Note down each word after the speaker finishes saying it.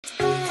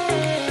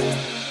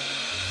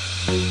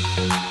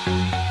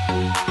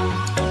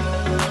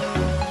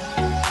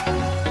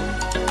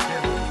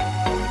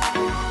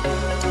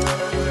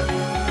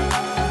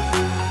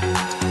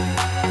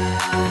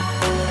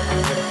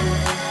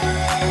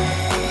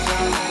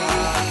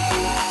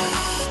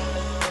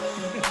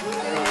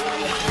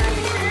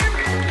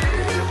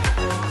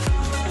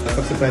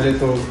पहले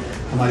तो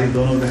हमारी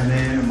दोनों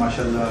बहनें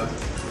माशाल्लाह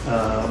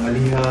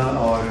मलीहा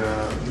और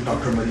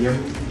डॉक्टर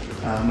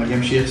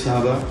मरियम शेख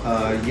साहबा,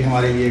 ये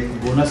हमारे लिए एक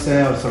बोनस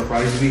है और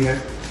सरप्राइज़ भी है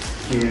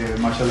कि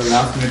माशाल्लाह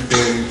लास्ट मिनट पे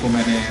इनको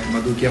मैंने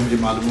मदू किया, मुझे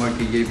मालूम हुआ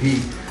कि ये भी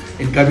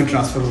इनका भी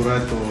ट्रांसफ़र हो रहा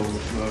है, तो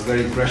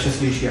very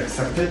graciously she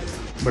accepted,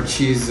 but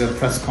she is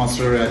press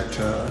counsellor at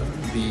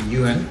the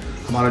UN,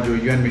 हमारा जो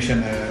UN मिशन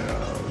है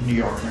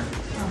न्यूयॉर्क में।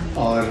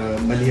 और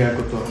मलिहा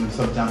को तो हम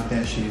सब जानते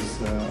हैं, she is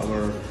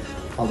our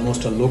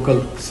almost a local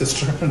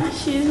sister.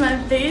 She is my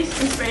biggest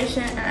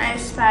inspiration, and I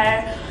aspire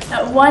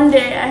that one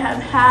day I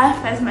have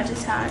half as much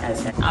talent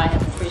as her. I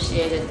have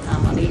appreciated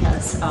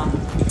Maleeha's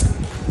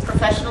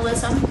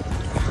professionalism,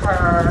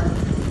 her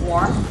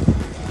warmth,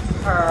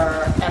 her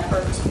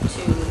effort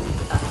to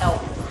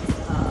help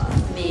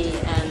me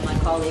and my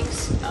colleagues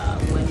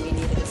when we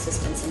needed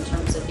assistance in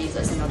terms of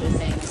visas and other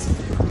things.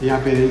 यहाँ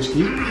पे arrange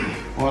की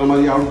और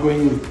हमारी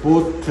outgoing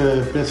both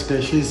press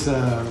attaches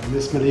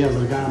miss Maleeha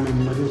जबवाना and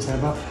Maryam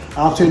साहिबा,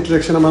 आपसे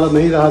interaction हमारा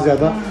नहीं रहा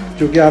ज़्यादा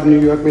क्योंकि आप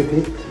न्यूयॉर्क में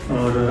थी।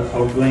 और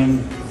आउटगोइंग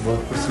बहुत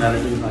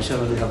पर्सनैलिटी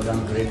माशाल्लाह, हैव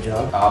डन ग्रेट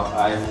जॉब। आप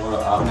आए हो और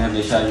आपने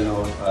हमेशा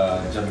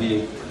जब भी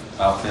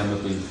आपसे हमें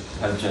कोई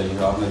हेल्प चाहिए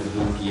हो आपने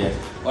ज़रूर किया है,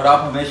 और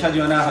आप हमेशा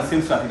जो है ना हंसी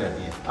मुस्कुराती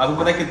रहती हैं। आपको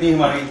पता है कितनी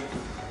हमारी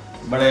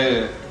बड़े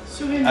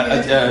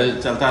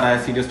चलता रहा है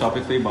सीरियस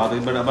टॉपिक पे बात हुई,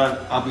 बट अब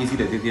आप इजी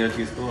रहती थी हर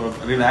चीज़ को और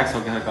रिलैक्स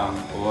होकर हर काम।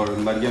 और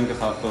मरियम के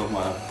साथ तो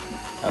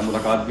हमारा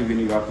मुलाकात भी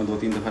न्यूयॉर्क में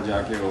 2-3 दफ़ा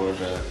जाके, और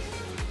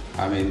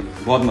आई मीन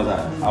बहुत मज़ा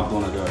आया आप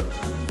दोनों जो है।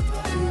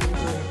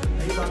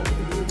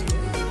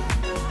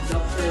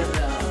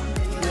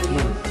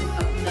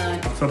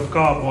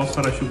 सबका बहुत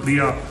सारा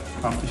शुक्रिया,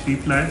 आप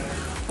तशरीफ़ लाएँ।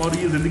 और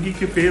ये ज़िंदगी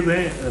के फेज़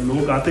हैं,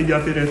 लोग आते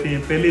जाते रहते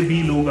हैं, पहले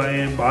भी लोग आए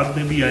हैं, बाद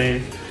में भी आए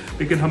हैं,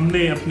 लेकिन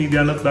हमने अपनी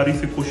दयानतदारी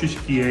से कोशिश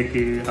की है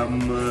कि हम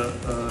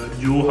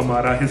जो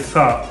हमारा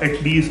हिस्सा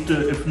at least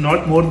if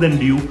not more than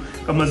due,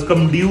 कम अज़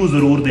कम ड्यू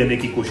ज़रूर देने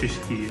की कोशिश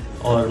की है।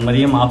 और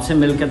मरियम आपसे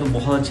मिलकर तो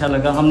बहुत अच्छा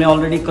लगा, हमने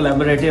ऑलरेडी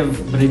कोलैबोरेटिव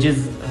ब्रिजेस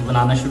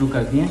बनाना शुरू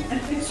कर दिए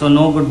हैं। So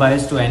no good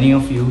buys to any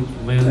of you,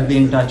 we will be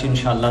in touch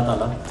इंशाल्लाह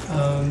ताला।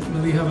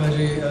 Maleeha,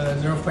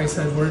 zero Faiz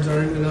said words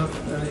aren't enough.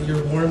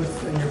 Your warmth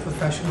and your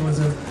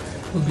professionalism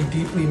will be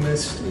deeply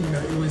missed. You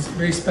know, it was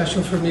very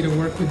special for me to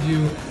work with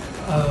you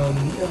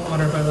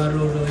on our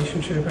bilateral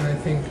relationship, and I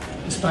think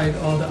despite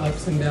all the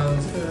ups and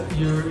downs,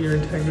 your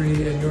integrity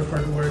and your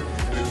hard work.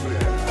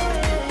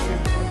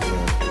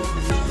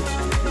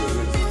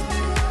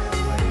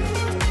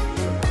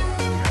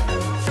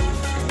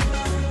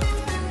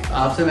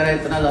 आपसे मेरा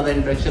इतना ज़्यादा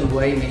interaction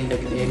हुआ ही नहीं,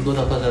 लेकिन 1-2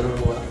 दफ़ा ज़रूर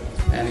हुआ,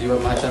 एंड यू आर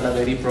माशाल्लाह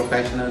वेरी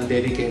प्रोफेशनल,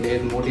 डेडिकेटेड,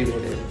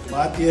 मोटिवेटेड।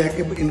 बात यह है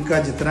कि इनका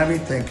जितना भी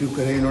थैंक यू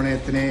करें, इन्होंने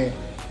इतने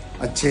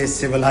अच्छे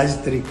सिविलाइज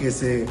तरीके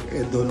से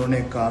दोनों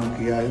ने काम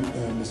किया।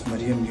 मिस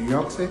मरियम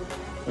न्यूयॉर्क से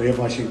और ये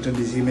वाशिंगटन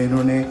DC में,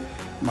 इन्होंने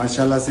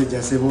माशाल्लाह से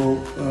जैसे वो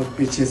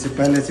पीछे से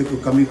पहले से कोई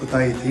कमी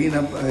कुताही थी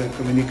ना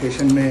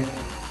कम्युनिकेशन में,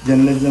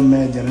 जर्नलिज्म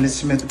में,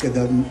 जर्नलिस्ट में के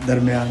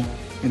दरमियान,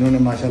 इन्होंने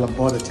माशाल्लाह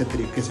बहुत अच्छे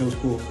तरीके से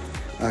उसको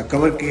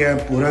कवर किया है,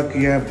 पूरा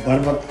किया है, बर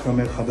वक्त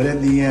हमें खबरें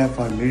दी हैं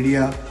फॉर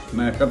मीडिया।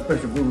 मैं सबका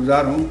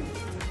शुक्रगुजार हूँ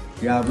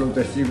कि आप लोग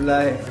तशरीफ़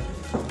लाए,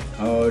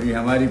 और ये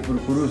हमारी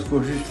पुरखुरूस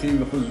कोशिश थी,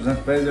 खुसूसन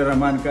फैज़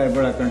रहमान का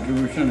बड़ा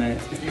कंट्रीब्यूशन है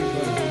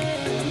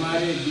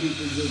हमारे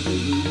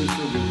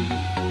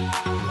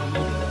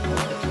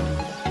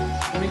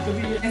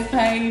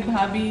भाई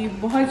भाभी,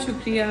 बहुत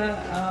शुक्रिया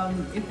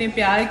इतने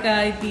प्यार का,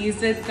 इतनी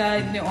इज़्ज़त का,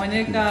 इतने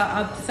ऑनर का,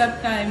 आप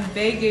सबका। I am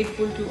very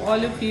grateful to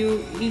all of you,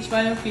 each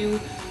one of you.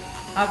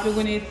 आप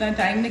लोगों ने इतना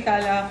टाइम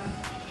निकाला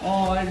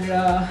और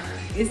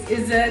इस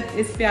इज़्ज़त,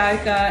 इस प्यार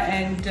का,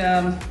 and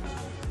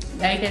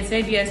like I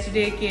said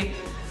yesterday कि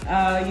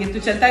ये तो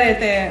चलता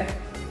रहता है,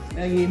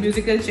 ये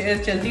म्यूज़िकल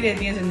चेयर्स चलती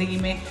रहती हैं ज़िंदगी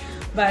में,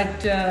 but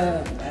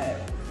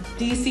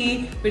DC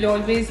will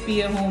always be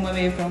a home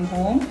away from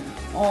home,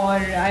 और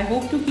I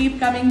hope to keep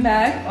coming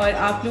back. और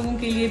आप लोगों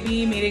के लिए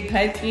भी मेरे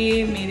घर के,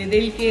 मेरे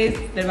दिल के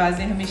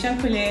दरवाजे हमेशा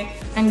खुले।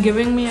 And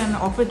giving me an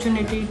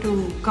opportunity to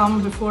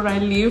come before I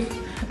leave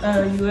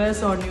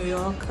US और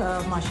न्यूयॉर्क।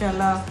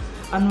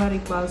 माशाल्लाह अनवर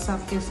इकबाल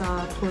साहब के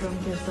साथ, खुरम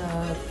के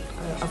साथ,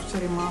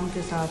 अफसर इमाम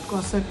के साथ,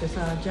 कौसर के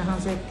साथ, जहाँ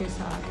ज़ैब के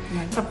साथ,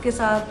 सबके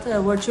साथ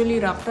वर्चुअली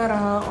रब्ता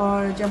रहा।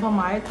 और जब हम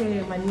आए थे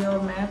मलिया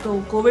और मैं, तो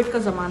कोविड का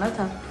ज़माना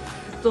था,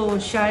 तो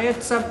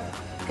शायद सब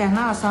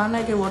कहना आसान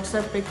है कि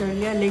व्हाट्सएप पे कर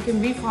लिया, लेकिन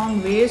we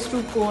found ways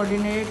to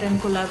coordinate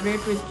and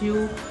collaborate with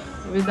you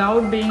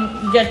without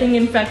being getting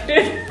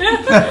infected.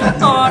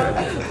 और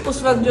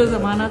उस वक्त जो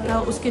ज़माना था,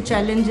 उसके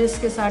चैलेंजेस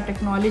के साथ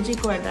टेक्नोलॉजी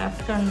को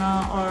अडेप्ट करना,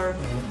 और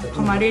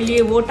हमारे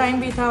लिए वो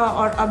टाइम भी था,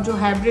 और अब जो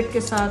हाइब्रिड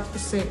के साथ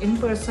इससे इन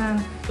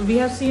पर्सन, तो we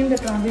have seen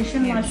the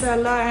transition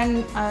माशाल्लाह,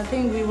 and I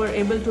think we were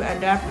able to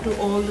adapt to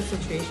all the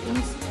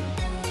situations.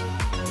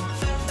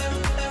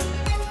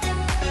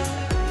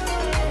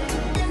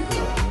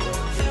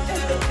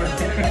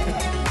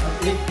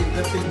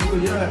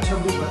 अच्छा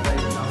बुक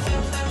बताइए,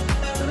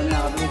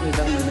 आप लोगों को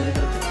इधर मिलने